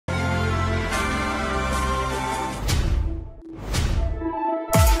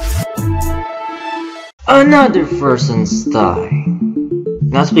Another person's die.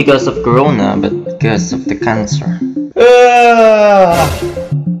 Not because of corona, but because of the cancer.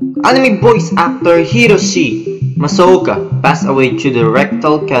 Anime voice actor Hiroshi Masuoka passed away due to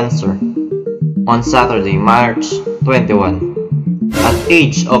rectal cancer on Saturday, March 21, at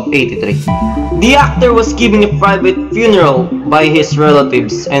age of 83. The actor was given a private funeral by his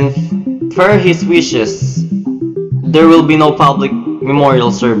relatives, and per his wishes, there will be no public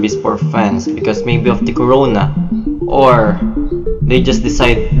memorial service for fans because maybe of the corona, or they just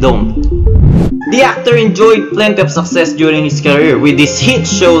decide don't. The actor enjoyed plenty of success during his career with his hit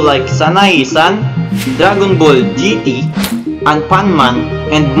show like Sazae-san, Dragon Ball GT,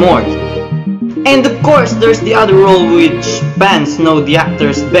 Anpanman, and more. And of course, there's the other role which fans know the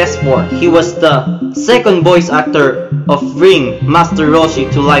actor's best for. He was the second voice actor of Ring Master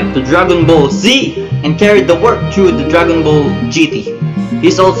Roshi to life to Dragon Ball Z and carried the work through the Dragon Ball GT.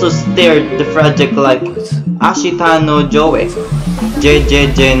 He's also starred the project like Ashita no Joe,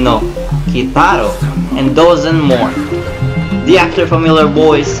 JJJ no Kitaro, and dozen more. The actor's familiar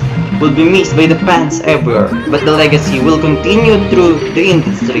voice will be missed by the fans everywhere, but the legacy will continue through the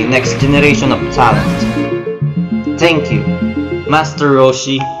industry, next generation of talent. Thank you, Master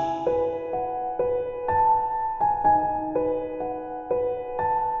Roshi.